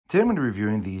Today I'm going to be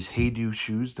reviewing these Hey Dude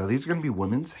shoes. Now these are going to be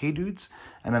women's Hey Dudes,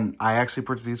 and then I actually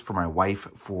purchased these for my wife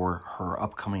for her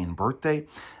upcoming birthday.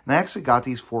 And I actually got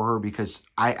these for her because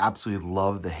I absolutely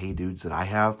love the Hey Dudes that I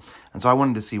have, and so I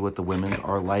wanted to see what the women's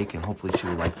are like, and hopefully she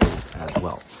would like those as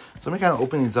well. So let me kind of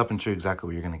open these up and show you exactly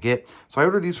what you're going to get. So I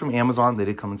ordered these from Amazon. They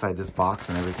did come inside this box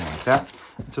and everything like that.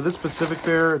 And so this specific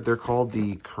pair, they're called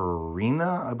the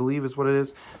Karina, I believe is what it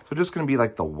is. So just going to be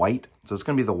like the white. So it's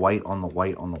going to be the white on the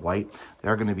white on the white. They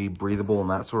are going to be breathable and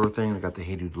that sort of thing. They got the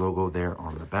Hey Dude logo there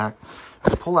on the back.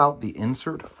 If you pull out the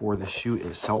insert for the shoe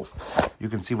itself, you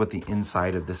can see what the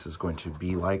inside of this is going to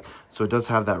be like. So it does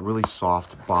have that really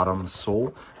soft bottom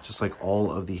sole, just like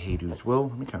all of the Hey Dudes will.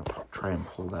 Let me kind of try and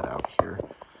pull that out here.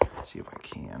 See if I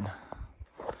can.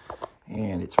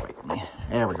 And it's fighting me.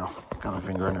 There we go. Got my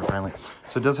finger in there finally.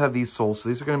 So it does have these soles. So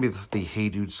these are going to be the Hey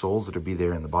Dude soles that will be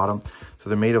there in the bottom. So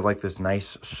they're made of like this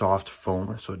nice soft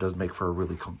foam. So it does make for a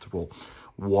really comfortable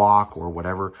walk or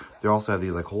whatever. They also have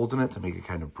these like holes in it to make it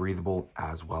kind of breathable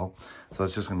as well. So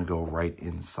that's just going to go right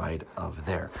inside of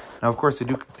there. Now, of course,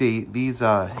 these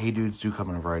Hey Dudes do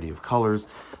come in a variety of colors,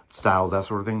 styles, that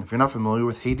sort of thing. If you're not familiar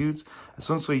with Hey Dudes,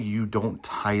 essentially you don't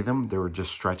tie them. They're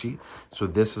just stretchy. So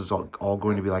this is all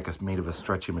going to be like made of a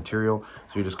stretchy material.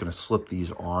 So you're just going to slip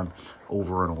these on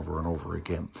over and over and over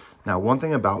again. Now, one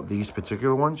thing about these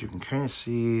particular ones, you can kind of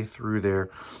see through there.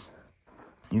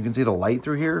 You can see the light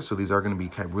through here, so these are going to be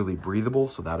kind of really breathable,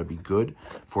 so that'll be good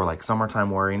for like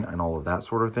summertime wearing and all of that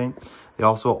sort of thing. They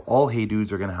also, all Hey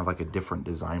Dudes are going to have like a different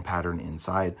design pattern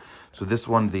inside. So this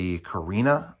one, the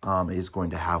Karina, is going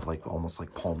to have like almost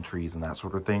like palm trees and that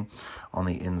sort of thing on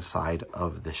the inside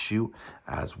of the shoe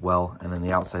as well. And then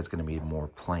the outside is going to be more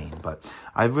plain. But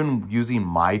I've been using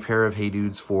my pair of Hey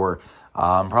Dudes for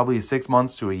probably 6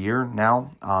 months to a year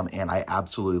now, and I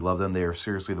absolutely love them. They are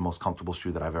seriously the most comfortable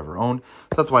shoe that I've ever owned.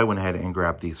 So that's why I went ahead and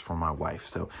grabbed these for my wife.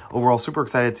 So overall, super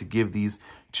excited to give these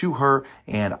to her,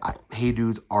 and Hey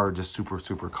Dudes are just super,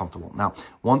 super comfortable. Now,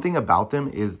 one thing about them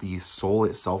is the sole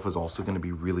itself is also going to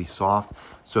be really soft.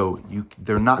 So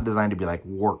they're not designed to be like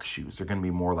work shoes. They're going to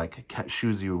be more like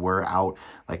shoes you would wear out,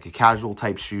 like a casual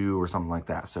type shoe or something like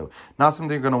that. So not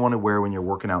something you're going to want to wear when you're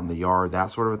working out in the yard, that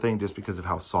sort of a thing, just because of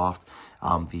how soft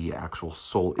the actual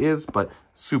sole is, but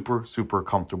super, super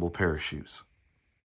comfortable pair of shoes.